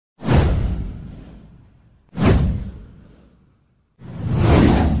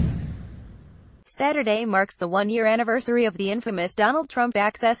Saturday marks the one-year anniversary of the infamous Donald Trump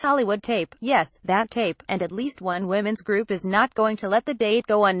Access Hollywood tape. Yes, that tape. And at least one women's group is not going to let the date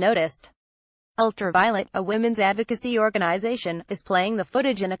go unnoticed. Ultraviolet, a women's advocacy organization, is playing the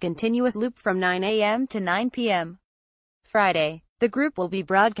footage in a continuous loop from 9 a.m. to 9 p.m. Friday. The group will be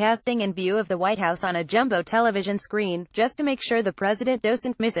broadcasting in view of the White House on a jumbo television screen, just to make sure the president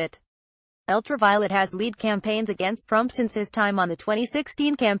doesn't miss it. Ultraviolet has led campaigns against Trump since his time on the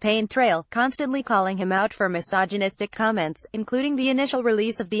 2016 campaign trail, constantly calling him out for misogynistic comments, including the initial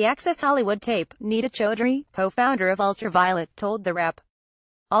release of the Access Hollywood tape. Neeta Chaudhary, co-founder of Ultraviolet, told the Rep.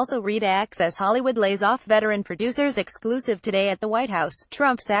 Also read Access Hollywood lays off veteran producers exclusive today at the White House.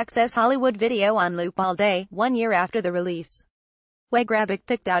 Trump's Access Hollywood video on loop all day, 1 year after the release.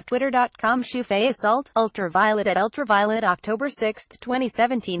 Wegrabicpic.twitter.com Chauffé assault, Ultraviolet at Ultraviolet October 6,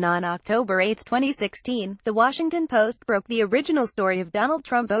 2017. On October 8, 2016, The Washington Post broke the original story of Donald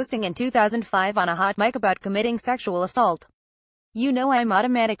Trump boasting in 2005 on a hot mic about committing sexual assault. "You know I'm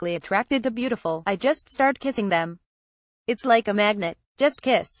automatically attracted to beautiful. I just start kissing them. It's like a magnet. Just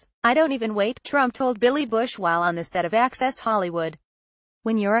kiss. I don't even wait," Trump told Billy Bush while on the set of Access Hollywood.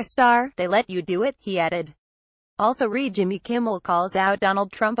 "When you're a star, they let you do it," he added. Also read Jimmy Kimmel calls out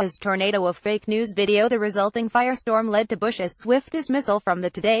Donald Trump as tornado of fake news video. The resulting firestorm led to Bush's swift dismissal from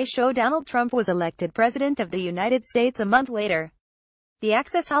the Today Show. Donald Trump was elected President of the United States a month later. The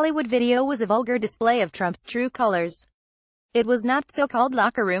Access Hollywood video was a vulgar display of Trump's true colors. It was not so-called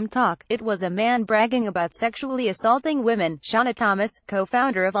locker room talk, it was a man bragging about sexually assaulting women, Shauna Thomas,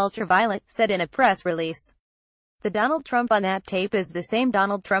 co-founder of Ultraviolet, said in a press release. The Donald Trump on that tape is the same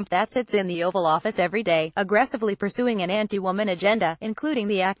Donald Trump that sits in the Oval Office every day, aggressively pursuing an anti-woman agenda, including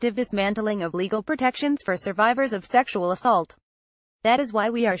the active dismantling of legal protections for survivors of sexual assault. That is why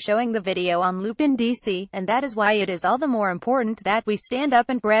we are showing the video on loop in D.C., and that is why it is all the more important that we stand up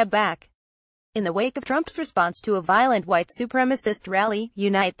and grab back. In the wake of Trump's response to a violent white supremacist rally,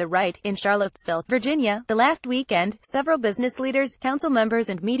 Unite the Right, in Charlottesville, Virginia, the last weekend, several business leaders, council members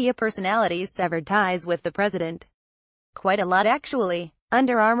and media personalities severed ties with the president. Quite a lot actually.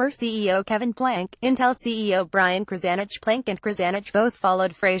 Under Armour CEO Kevin Plank, Intel CEO Brian Krzanich. Plank and Krzanich both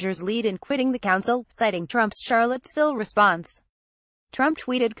followed Frazier's lead in quitting the council, citing Trump's Charlottesville response. Trump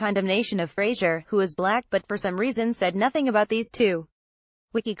tweeted condemnation of Frazier, who is black but for some reason said nothing about these two.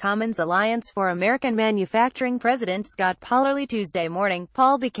 WikiCommons Alliance for American Manufacturing President Scott Paulerly Tuesday morning.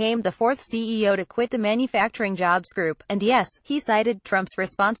 Paul became the fourth CEO to quit the manufacturing jobs group, and yes, he cited Trump's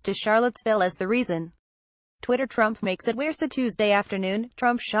response to Charlottesville as the reason. Twitter Trump makes it worse. Tuesday afternoon,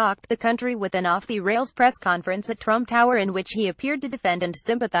 Trump shocked the country with an off-the-rails press conference at Trump Tower in which he appeared to defend and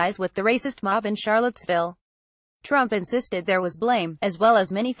sympathize with the racist mob in Charlottesville. Trump insisted there was blame, as well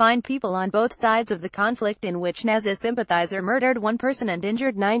as many fine people on both sides of the conflict in which Nazi sympathizer murdered one person and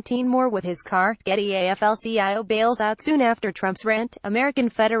injured 19 more with his car. Getty AFL-CIO bails out soon after Trump's rant. American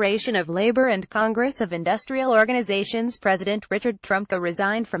Federation of Labor and Congress of Industrial Organizations President Richard Trumka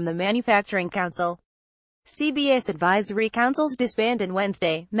resigned from the Manufacturing Council. CBS advisory councils disbanded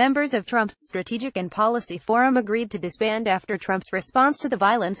Wednesday. Members of Trump's Strategic and Policy Forum agreed to disband after Trump's response to the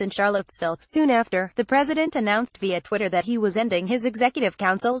violence in Charlottesville. Soon after, the president announced via Twitter that he was ending his executive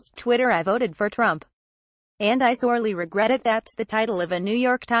councils. Twitter: I voted for Trump. And I sorely regret it. That's the title of a New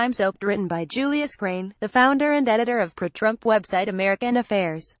York Times op written by Julius Crane, the founder and editor of pro-Trump website American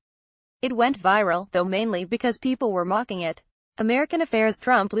Affairs. It went viral, though mainly because people were mocking it. American Affairs: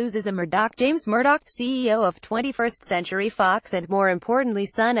 Trump loses a Murdoch. James Murdoch, CEO of 21st Century Fox and more importantly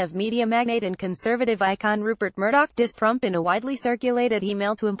son of media magnate and conservative icon Rupert Murdoch, dissed Trump in a widely circulated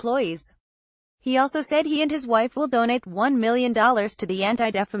email to employees. He also said he and his wife will donate $1 million to the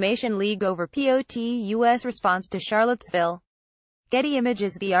Anti-Defamation League over POTUS response to Charlottesville. Getty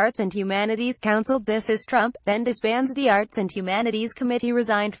Images: The Arts and Humanities Council disses Trump, then disbands the Arts and Humanities Committee.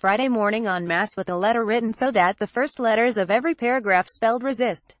 Resigned Friday morning en masse with a letter written so that the first letters of every paragraph spelled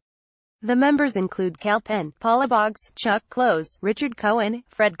resist. The members include Cal Penn, Paula Boggs, Chuck Close, Richard Cohen,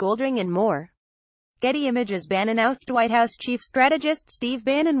 Fred Goldring and more. Getty Images: Bannon oust White House chief strategist Steve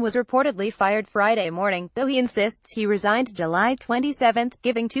Bannon was reportedly fired Friday morning, though he insists he resigned July 27,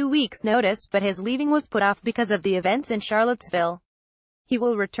 giving 2 weeks' notice, but his leaving was put off because of the events in Charlottesville. He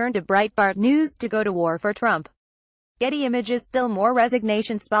will return to Breitbart News to go to war for Trump. Getty Images: Still more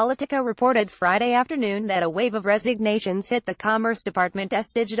resignations. Politico reported Friday afternoon that a wave of resignations hit the Commerce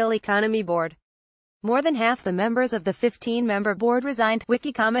Department's Digital Economy Board. More than half the members of the 15-member board resigned.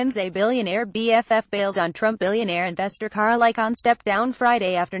 WikiCommons: A billionaire BFF bails on Trump. Billionaire investor Carl Icahn stepped down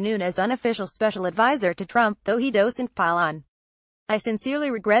Friday afternoon as unofficial special advisor to Trump, though he doesn't pile on. I sincerely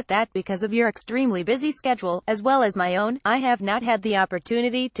regret that because of your extremely busy schedule, as well as my own, I have not had the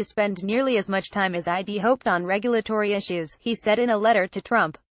opportunity to spend nearly as much time as I'd hoped on regulatory issues, he said in a letter to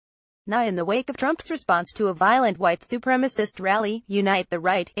Trump. Now in the wake of Trump's response to a violent white supremacist rally, Unite the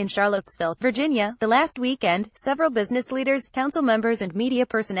Right, in Charlottesville, Virginia, the last weekend, several business leaders, council members and media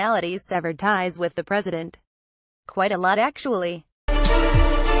personalities severed ties with the president. Quite a lot actually.